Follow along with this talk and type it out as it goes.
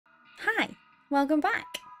Hi, welcome back.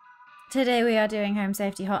 Today we are doing Home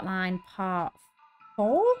Safety Hotline part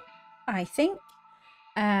 4, I think.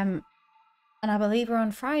 And I believe we're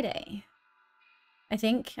on Friday. I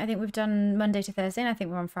think we've done Monday to Thursday, and I think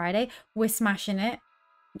we're on Friday. We're smashing it.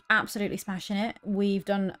 Absolutely smashing it. We've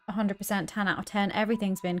done 100%, 10 out of 10.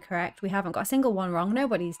 Everything's been correct. We haven't got a single one wrong.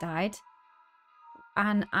 Nobody's died.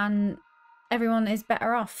 And everyone is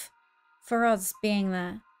better off for us being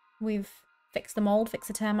there. We've fixed the mold, fixed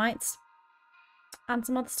the termites, and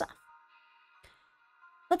some other stuff.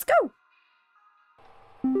 Let's go.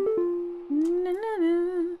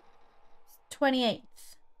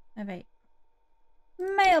 28th of April.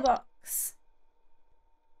 Mailbox.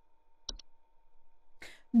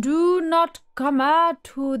 Do not come out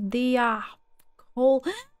to the coal.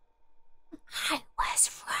 I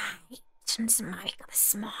was right. And somebody got a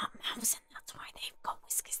smart mouse, and that's why they've got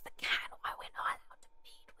Whiskers the cat. Why we're not allowed to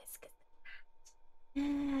feed Whiskers the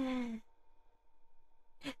cat.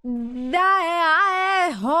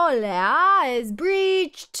 Thy hole is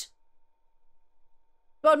breached.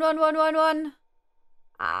 11111.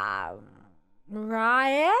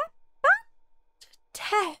 Riot.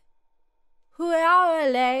 Whoever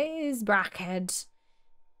is bracket.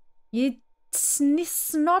 It's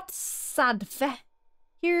not sadfe.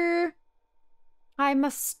 Here I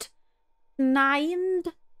must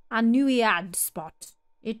find a new ad spot.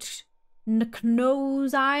 It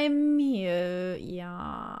knows I'm here.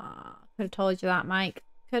 Yeah. Could have told you that, Mike.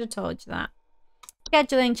 Could have told you that.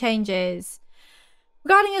 Scheduling changes.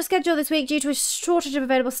 Regarding your schedule this week, due to a shortage of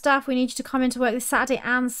available staff, we need you to come into work this Saturday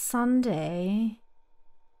and Sunday.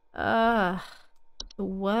 Ugh. The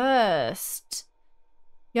worst.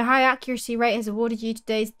 Your high accuracy rate has awarded you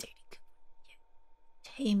today's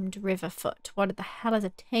tamed riverfoot. What the hell is a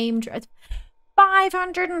tamed? It's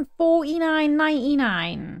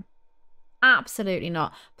 $549.99. Absolutely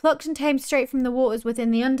not. Plucked and tamed straight from the waters within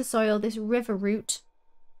the undersoil, this river root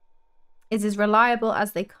is as reliable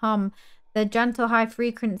as they come. Their gentle,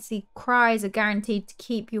 high-frequency cries are guaranteed to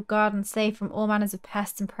keep your garden safe from all manners of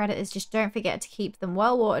pests and predators. Just don't forget to keep them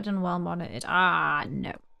well-watered and well-monitored. Ah,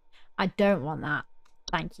 no. I don't want that.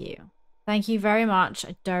 Thank you. Thank you very much.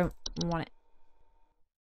 I don't want it.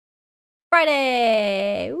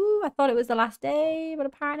 Friday! Ooh, I thought it was the last day, but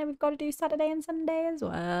apparently we've got to do Saturday and Sunday as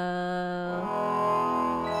well.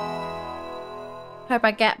 Hope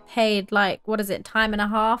I get paid, like, what is it, time and a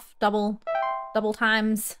half? Double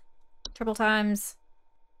times? Triple times?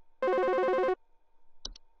 Hello.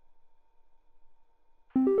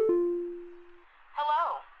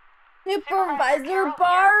 Supervisor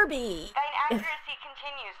Barbie! Thine accuracy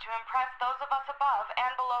continues to impress those of us above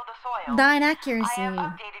and below the soil. Thine accuracy. I have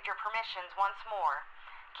updated your permissions once more.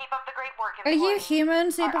 Keep up the great work. Are you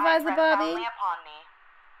human, Supervisor Barbie? Upon me.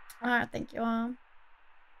 I don't think you are.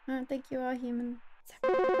 I don't think you are human.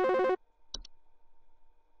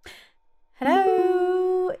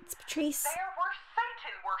 Hello, it's Patrice. There were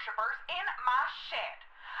Satan worshippers in my shed.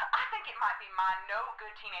 I think it might be my no-good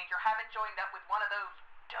teenager having joined up with one of those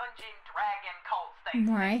Dungeon Dragon cults these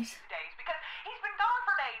days, because he's been gone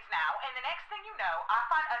for days now, and the next thing you know, I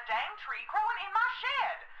find a dang tree growing in my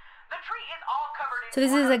shed. The tree is all covered in so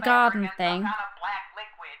this is a garden thing. Kind of black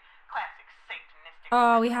liquid. Classic satanistic.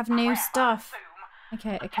 Oh, we have new stuff.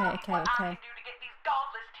 Okay. Okay.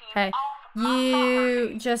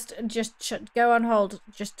 You just go on hold.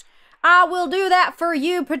 I will do that for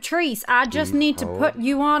you, Patrice. I just need to put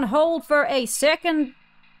you on hold for a second.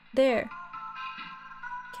 There.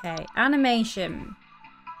 Okay, animation.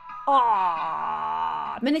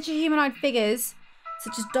 Miniature humanoid figures,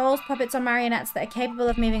 such as dolls, puppets, or marionettes that are capable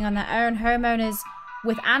of moving on their own. Homeowners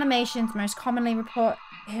with animations most commonly report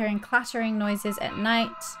hearing clattering noises at night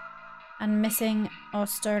and missing or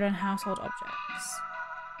stolen household objects.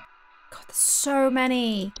 God, there's so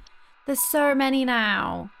many. There's so many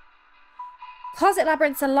now. Closet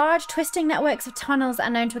labyrinths are large, twisting networks of tunnels that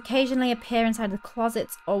are known to occasionally appear inside the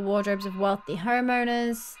closets or wardrobes of wealthy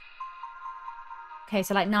homeowners. Okay,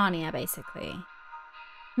 so like Narnia, basically.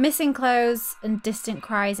 Missing clothes and distant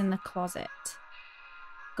cries in the closet.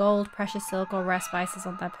 Gold, precious silk, or rare spices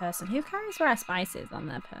on their person. Who carries rare spices on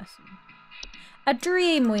their person? A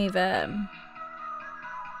dream weaver.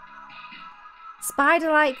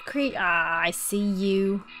 Spider-like creature. I see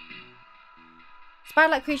you.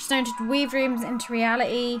 Spider-like creatures known to weave dreams into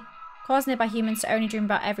reality, causing it by humans to only dream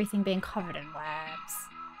about everything being covered in webs.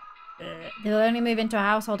 They will only move into a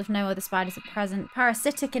household if no other spiders are present.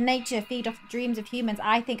 Parasitic in nature, feed off the dreams of humans.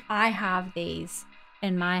 I think I have these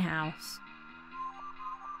in my house.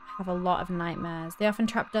 I have a lot of nightmares. They often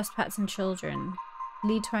trap dust pets and children.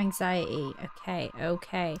 Lead to anxiety. Okay.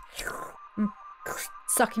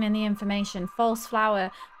 sucking in the information. False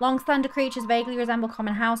flower. Long, slender creatures vaguely resemble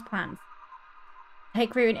common houseplants.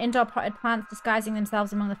 Take root in indoor potted plants, disguising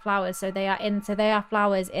themselves among the flowers. So they are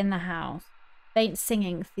flowers in the house. They ain't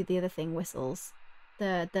singing. See, the other thing whistles.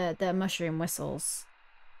 The mushroom whistles.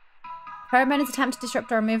 Pheromones attempt to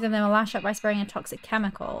disrupt or remove them. They will lash out by spraying a toxic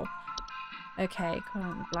chemical. Okay, come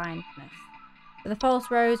on, blindness. So the false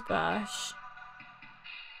rose bush.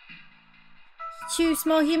 2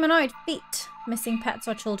 small humanoid feet. Missing pets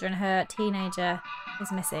or children. Her teenager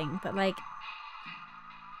is missing. But, like,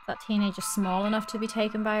 is that teenager small enough to be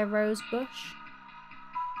taken by a rose bush?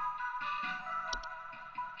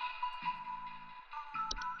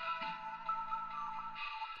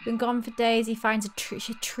 Been gone for days. He finds a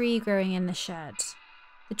tree growing in the shed.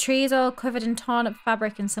 The tree is all covered in torn up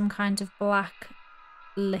fabric and some kind of black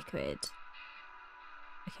liquid.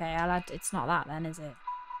 Okay, I'll add. It's not that then, is it?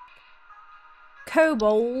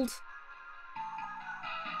 Kobold.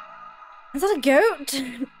 Is that a goat?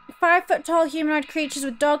 5 foot tall humanoid creatures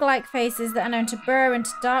with dog-like faces that are known to burrow into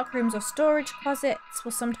dark rooms or storage closets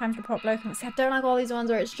will sometimes report broken. See, I don't like all these ones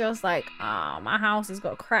where it's just like, oh, my house has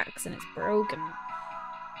got cracks and it's broken.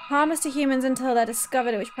 Harmless to humans until they're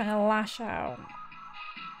discovered, at which point they'll lash out.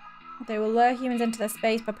 They will lure humans into their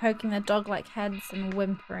space by poking their dog-like heads and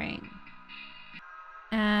whimpering.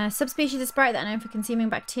 Subspecies of sprite that are known for consuming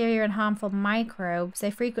bacteria and harmful microbes.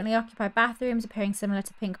 They frequently occupy bathrooms, appearing similar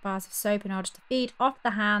to pink bars of soap in order to feed off the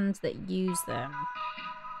hands that use them.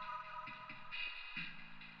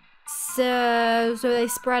 So they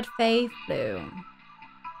spread fae flu.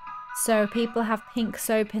 So people have pink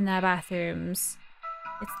soap in their bathrooms.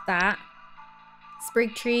 It's that.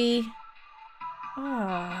 Sprig tree.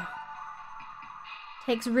 Oh.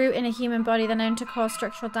 Takes root in a human body. They're known to cause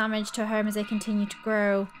structural damage to a home as they continue to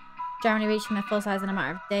grow, generally reaching their full size in a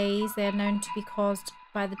matter of days. They are known to be caused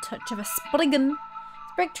by the touch of a spriggan.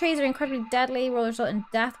 Sprig trees are incredibly deadly, will result in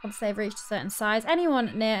death once they've reached a certain size.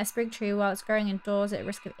 Anyone near a sprig tree while it's growing indoors at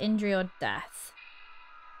risk of injury or death.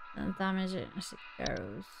 And damage it as it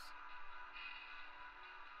goes.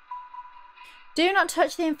 Do not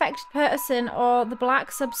touch the infected person or the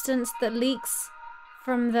black substance that leaks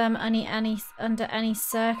from them under any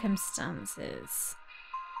circumstances.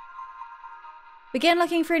 Begin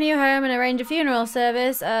looking for a new home and arrange a funeral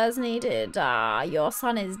service as needed. Ah, your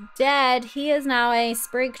son is dead. He is now a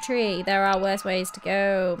sprig tree. There are worse ways to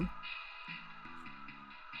go.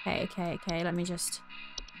 Okay. Let me just...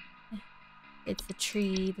 It's the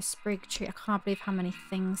tree, the sprig tree. I can't believe how many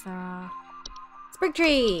things there are. Sprig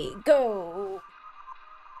tree, go!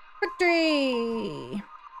 Sprig tree!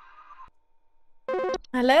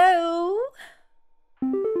 Hello?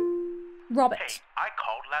 Robert. Hey, I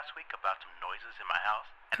called last week about some noises in my house,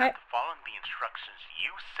 and after following the instructions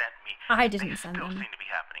you sent me, I didn't they send still them. seem to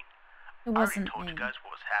be happening. It wasn't I already told me. you guys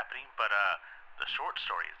what was happening, but the short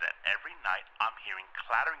story is that every night I'm hearing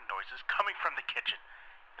clattering noises coming from the kitchen.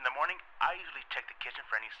 In the morning, I usually check the kitchen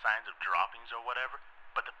for any signs of droppings or whatever,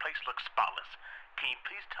 but the place looks spotless. Can you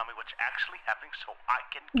please tell me what's actually happening so I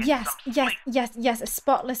can get some sleep? Yes. A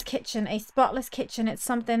spotless kitchen. A spotless kitchen. It's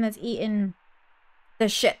something that's eating the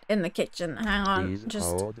shit in the kitchen. Hang on. Please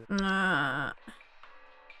just hold.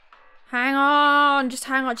 hang on. Just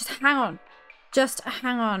hang on.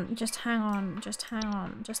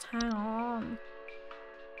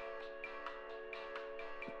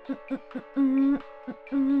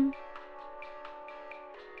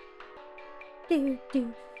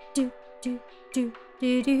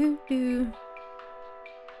 Do.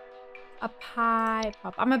 A pie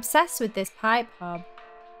pub. I'm obsessed with this pie pub.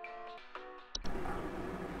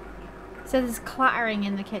 So there's clattering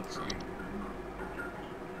in the kitchen.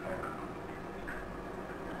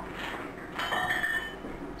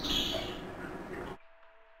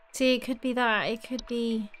 See, it could be that. It could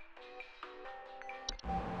be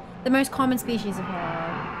the most common species of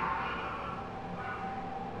horror.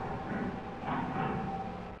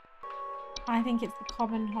 I think it's the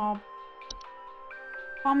common hob.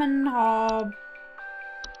 Common hob.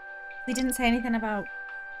 We didn't say anything about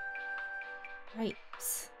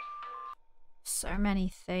grapes. So many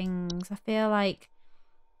things. I feel like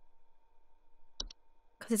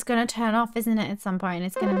because it's gonna turn off, isn't it? At some point,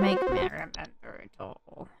 it's gonna make me remember it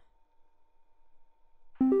all.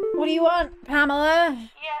 What do you want, Pamela?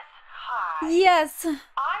 Yes, hi. Yes.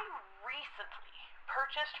 I recently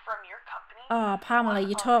purchased from your company. Oh, Pamela,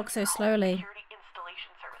 you talk so slowly. Security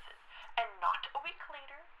installation services, and not a week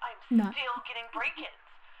later, I'm No. still getting break-ins.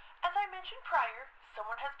 As I mentioned prior,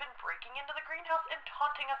 someone has been breaking into the greenhouse and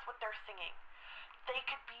taunting us with their singing. They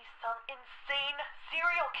could be some insane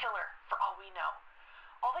serial killer, for all we know.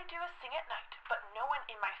 All they do is sing at night, but no one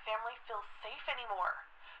in my family feels safe anymore.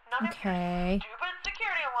 None of your stupid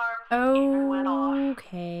security alarms even went off.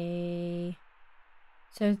 Okay.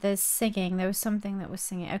 So there's singing. There was something that was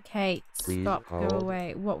singing. Okay, stop. Go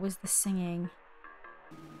away. What was the singing?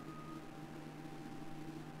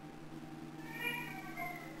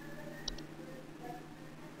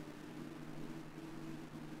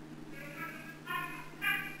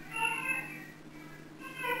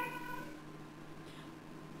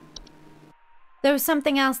 There was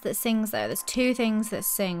something else that sings though. There's two things that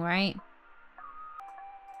sing, right?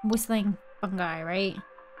 Whistling fungi, right?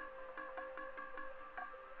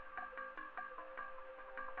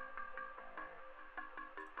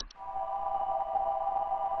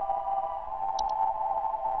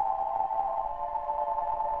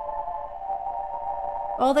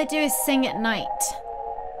 All they do is sing at night.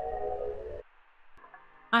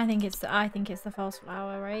 I think it's the false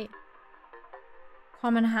flower, right?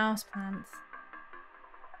 Common house plants.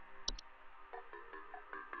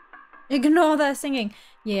 Ignore their singing.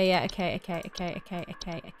 Yeah, okay.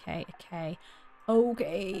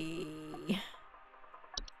 Okay.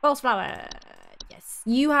 False flower. Yes.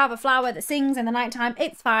 You have a flower that sings in the nighttime.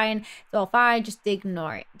 It's fine. It's all fine. Just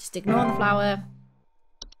ignore it. Just ignore the flower.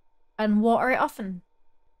 And water it often.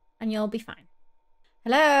 And you'll be fine.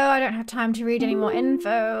 Hello, I don't have time to read any more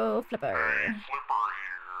info. Flipper. Hey, Flipper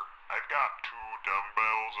here. I've got 2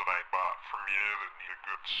 dumbbells that I bought from you that need a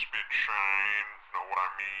good spit shine. Know what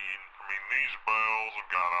I mean? These bells have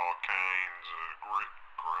got all kinds of grit,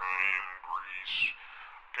 grime, grease.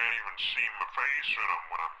 Can't even see my face in them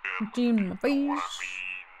when I'm dead. Know what I mean?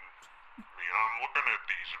 I'm looking at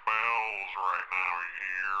these bells right now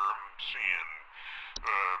here. I'm seeing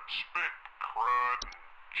spit, crud, and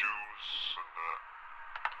juice, and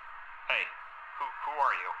Hey, who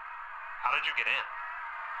are you? How did you get in?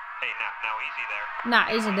 Hey, now easy there. Nah,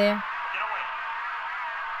 easy there. Get away.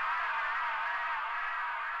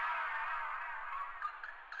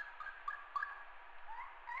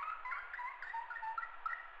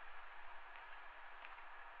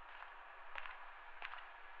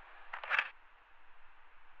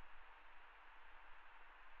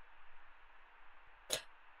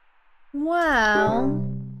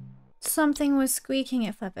 Well, something was squeaking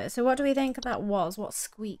at Flipper. So what do we think that was? What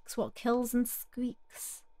squeaks? What kills and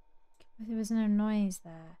squeaks? There was no noise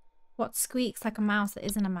there. What squeaks like a mouse that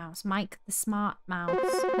isn't a mouse? Mike the smart mouse.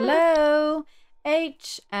 Hello?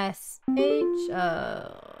 HSH. Bitch.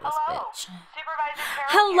 Supervisor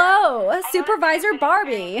Carol Hello, here. Supervisor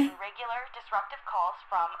Barbie. Regular disruptive calls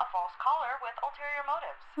from a false caller with ulterior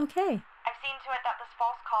motives. Okay. I've seen to it that this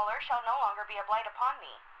false caller shall no longer be a blight upon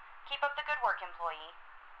me. Keep up the good work, employee.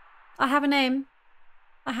 I have a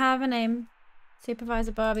name.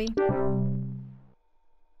 Supervisor Barbie.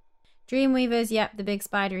 Dreamweavers, yep, the big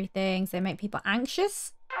spidery things. They make people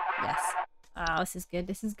anxious. Yes. Oh, this is good.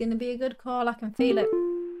 This is going to be a good call. I can feel it.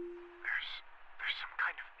 There's some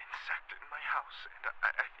kind of insect in my house, and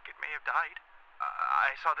I think it may have died.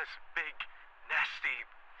 I saw this big, nasty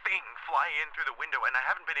thing fly in through the window, and I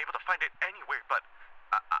haven't been able to find it anywhere, but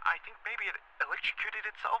I think maybe it electrocuted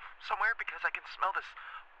itself somewhere because I can smell this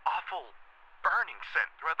awful burning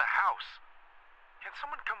scent throughout the house. Can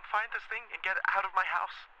someone come find this thing and get it out of my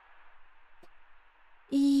house?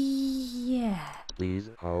 Yeah. Please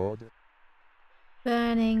hold.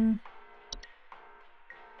 Burning.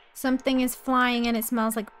 Something is flying and it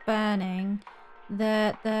smells like burning.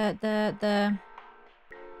 The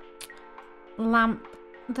lamp.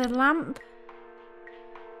 The lamp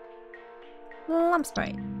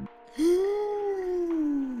spray.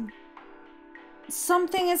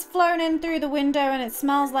 Something has flown in through the window and it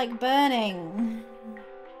smells like burning.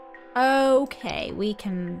 Okay, we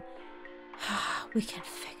can figure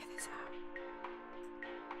this out.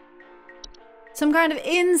 Some kind of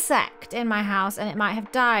insect in my house and it might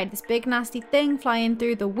have died. This big nasty thing flying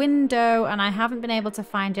through the window and I haven't been able to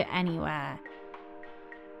find it anywhere.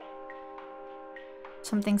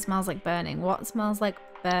 Something smells like burning. What smells like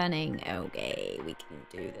burning? Okay, we can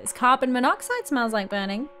do this. Carbon monoxide smells like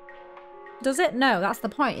burning. Does it? No, that's the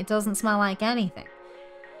point. It doesn't smell like anything.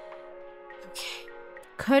 Okay.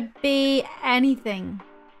 Could be anything.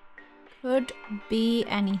 Could be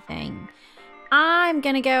anything. I'm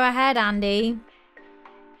gonna go ahead, Andy.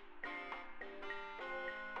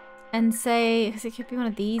 And say, because it could be one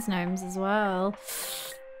of these gnomes as well.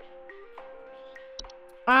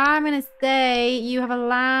 I'm gonna say you have a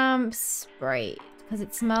lamp spray because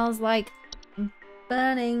it smells like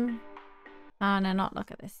burning. Oh no, not look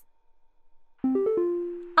at this.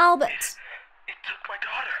 Albert. It took my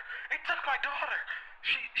daughter.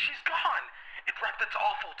 She's gone. It wrapped wrapped its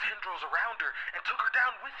awful tendrils around her and took her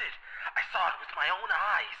down with it. I saw it with my own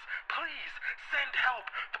eyes. Please, send help.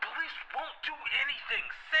 The police won't do anything.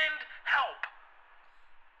 Send help.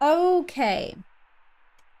 Okay.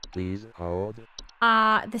 Please hold.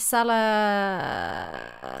 The cellar...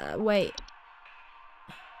 wait.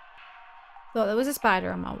 Thought there was a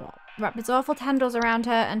spider on my wall. Wrapped its awful tendrils around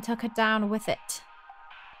her and took her down with it.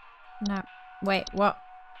 No. Wait, what?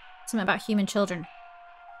 Something about human children.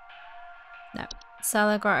 No.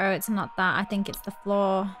 Cellar grotto, it's not that. I think it's the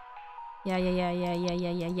floor. Yeah.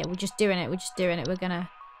 We're just doing it. We're gonna...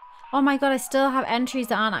 Oh my god, I still have entries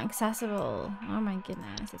that aren't accessible. Oh my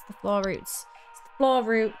goodness. It's the floor roots.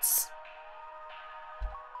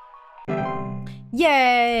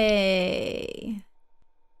 Yay!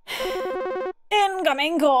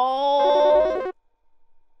 Incoming call!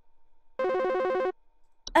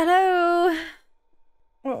 Hello?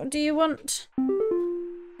 What do you want?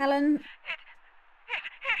 Helen?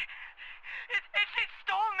 It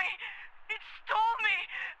stole me. It stole me.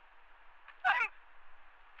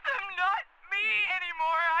 I'm not me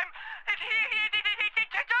anymore. It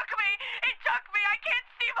took me. It took me. I can't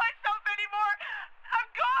see myself anymore. I'm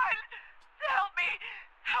gone. Help me.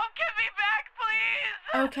 Help get me back, please.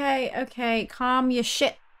 Okay. Calm your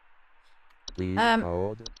shit. Please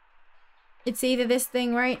hold. It's either this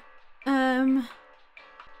thing, right?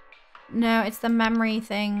 No, it's the memory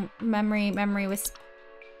thing. Memory wisp.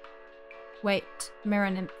 Wait, mirror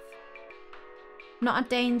nymph. Not a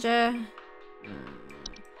danger.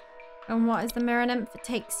 And what is the mirror nymph? It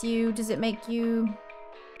takes you, does it make you...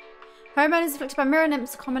 Homeowners afflicted by mirror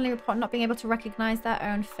nymphs commonly report not being able to recognize their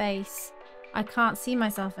own face. I can't see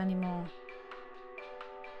myself anymore.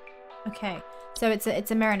 Okay, so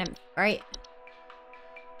it's a mirror nymph, right?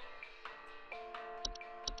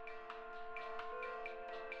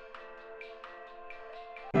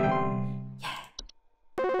 Yeah.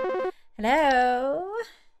 Hello?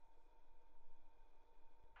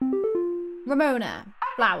 Ramona,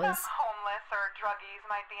 flowers. Some homeless or druggies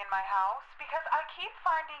might be in my house because I keep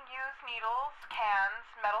finding used needles, cans,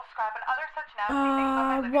 metal scrap, and other such nasty things on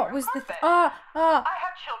my living What room was the... carpet. I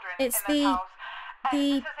have children It's in this house, and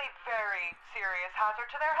the... this is a very serious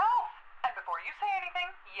hazard to their health. And before you say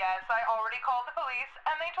anything, yes, I already called the police,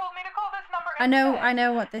 and they told me to call this number I know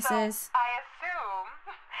what this so is. I assume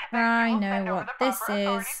I know what this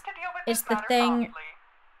is. It's the thing.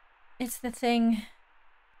 It's the thing.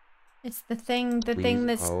 It's the thing. The thing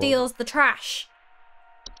that steals the trash.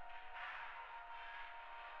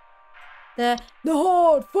 The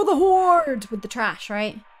horde for the horde with the trash,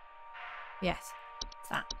 right? Yes, it's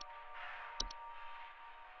that.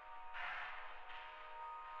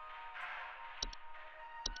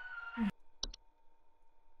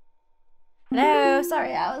 Hello,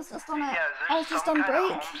 sorry, I was just on break.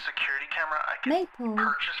 Home security camera I can Maple.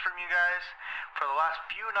 purchase from you guys? For the last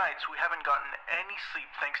few nights, we haven't gotten any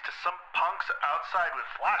sleep thanks to some punks outside with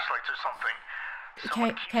flashlights or something.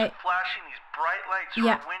 Someone keeps flashing these bright lights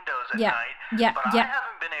through windows at night, but I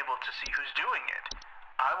haven't been able to see who's doing it.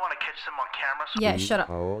 I want to catch them on camera. So shut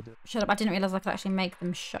up. Shut up. I didn't realize I could actually make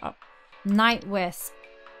them shut up. Night wisp.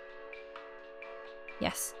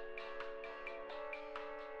 Yes.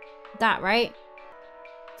 That, right?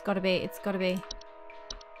 It's gotta be. Gotta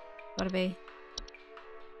be.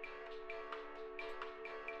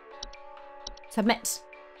 Submit.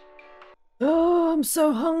 Oh, I'm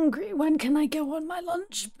so hungry. When can I go on my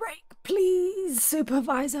lunch break, please,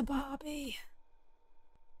 Supervisor Barbie?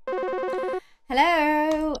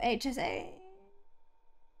 Hello, HSA. Hey,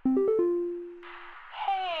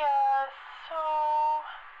 so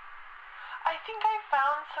I think I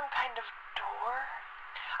found some kind of door.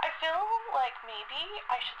 I feel like maybe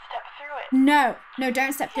I should step through it. No,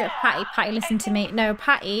 don't step through it, Patty. Patty, listen to me. No,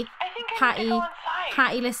 Patty. Patty,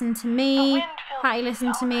 Patty, listen to me. Patty,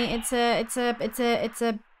 listen to me. It's a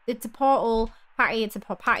portal. Patty, it's a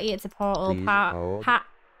portal. Patty, it's a portal. Patty,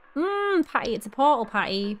 it's a portal.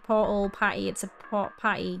 Patty, portal. Patty, it's a port.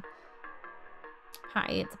 Patty,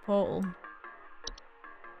 it's a portal.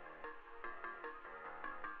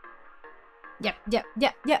 Yep.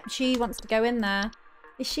 She wants to go in there.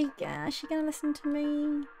 Is she gonna listen to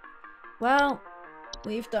me? Well,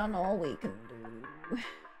 we've done all we can do.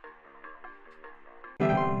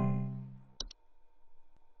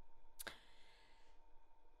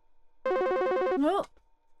 Oh,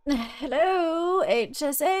 hello,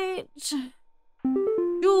 HSH.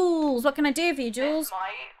 Jules, what can I do for you, Jules? This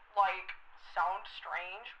might, sound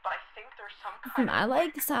strange, but I think there's some kind I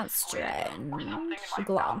like sound strange.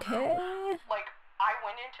 Glog hair. I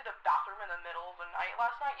went went into the bathroom in the middle of the night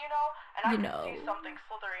last night, you know, and I could see something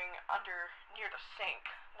slithering under near the sink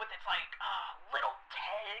with its like little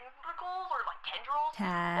tentacles or like tendrils,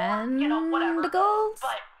 or, you know, whatever.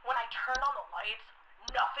 But when I turned on the lights,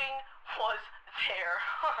 nothing was there.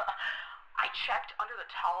 I checked under the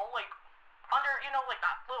towel, like under, you know, like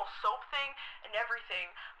that little soap thing and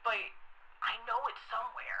everything, but I know it's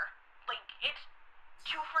somewhere. Like, it's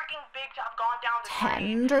too freaking big to have gone down the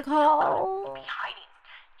drain. Tendricle. Be hiding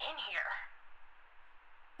in here.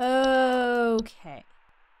 Okay.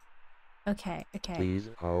 Okay. Please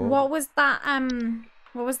hold. What was that?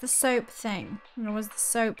 What was the soap thing? What was the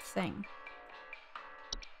soap thing?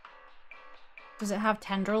 Does it have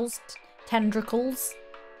tendrils? Tendricles?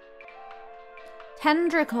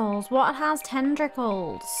 Tendricles. What has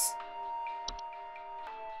tendricles?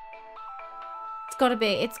 It's gotta be.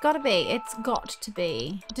 It's gotta be. It's got to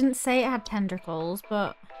be. It didn't say it had tendricles,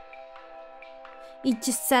 but he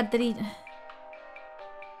just said that he...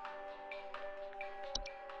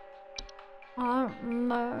 I don't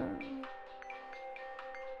know.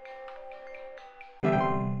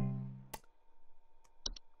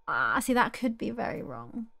 Ah, see, that could be very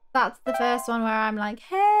wrong. That's the first one where I'm like,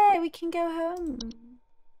 hey, we can go home.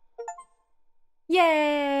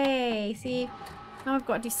 Yay! See, now I've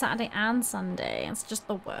got to do Saturday and Sunday. It's just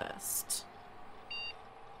the worst.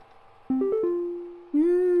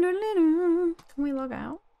 Can we log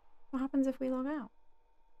out? What happens if we log out?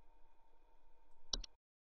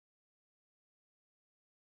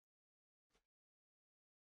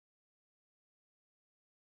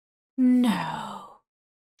 No.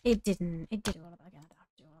 It didn't. It did all of that again.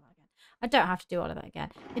 I don't have to do all of that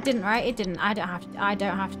again. It didn't, right? It didn't. I don't have to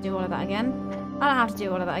do all of that again. I don't have to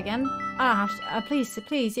do all of that again. I don't have to.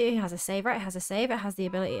 Please. It has a save, right? It has a save. It has the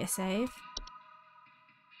ability to save.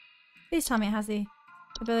 Please tell me it has the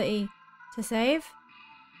ability to save.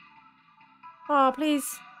 Oh,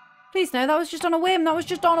 please. Please, no. That was just on a whim. That was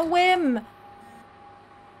just on a whim.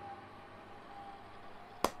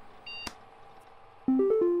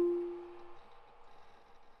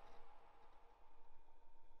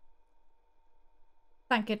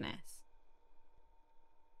 Thank goodness.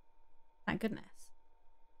 Thank goodness.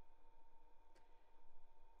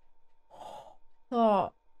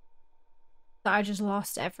 Thought that I just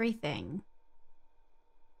lost everything.